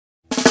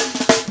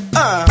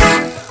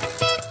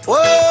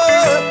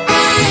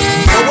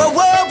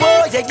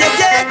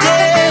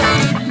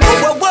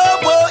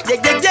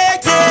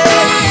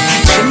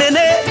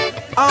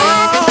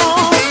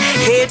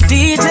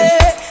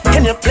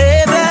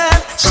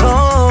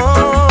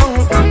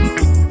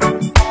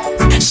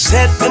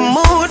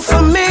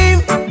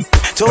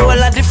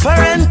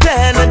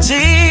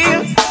see,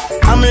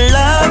 I'm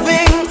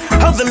loving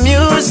how the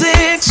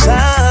music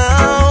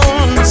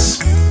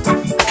sounds.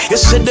 You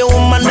said the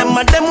woman,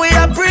 them we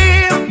are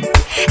breathe.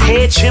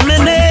 Hey, chimney,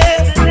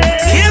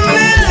 give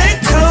me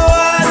little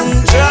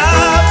one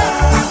drop.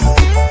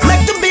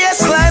 Make the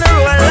bass line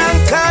roll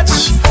and catch.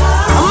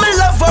 I'm in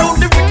love how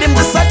the rhythm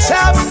just a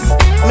tap.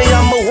 Me,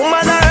 I'm a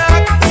woman a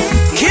rock.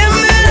 Give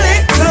me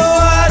little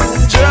one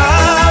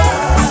drop.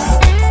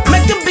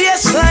 Make the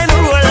bass line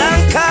roll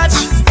and catch.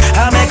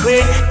 I make we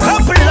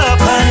couple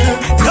up and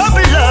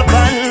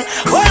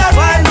what I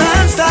want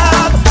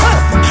non-stop.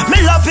 Me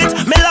love it,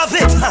 me love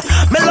it.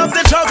 Me love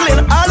the juggling.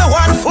 All I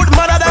want food,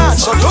 mother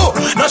dance. So do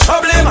no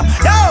trouble him.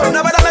 Yo,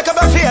 nobody make up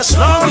a face.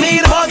 No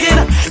need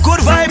hugging.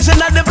 Good vibes in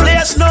the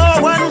place. No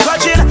one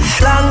grudging.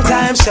 Long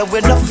time so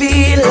we no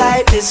feel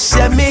like this.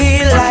 Yeah,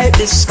 me like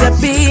this. The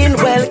bean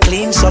well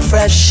clean, so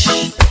fresh.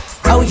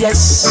 Oh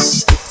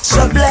yes,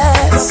 so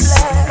blessed.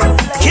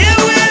 Give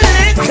me a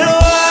little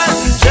one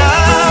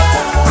drop.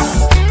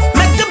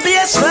 Make the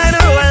bass line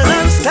roll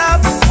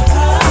non-stop.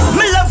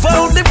 Me love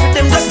how the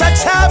rhythm just a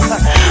tap.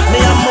 Me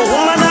I'm a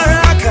woman a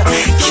rock.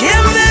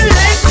 Give me a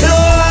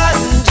little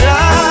one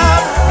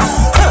drop.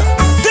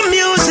 The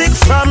music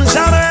from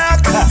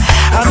Jamaica.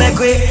 I make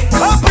we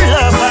couple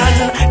up and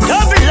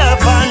double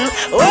up and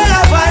all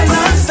up and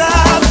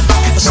non-stop.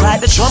 It's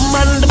like the drum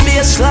and the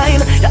bass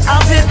line. You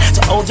have it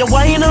to hold you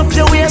wind up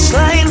your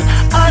waistline.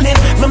 On it,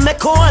 me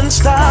make one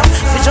stop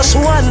for just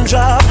one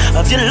drop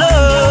of your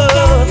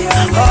love.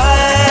 Oh,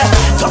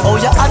 yeah. To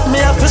hold you at me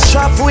up a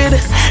strap with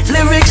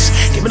lyrics.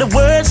 Give me the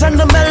words and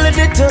the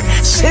melody to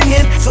sing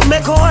it. For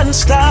make one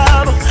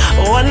stop,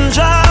 one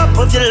drop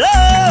of your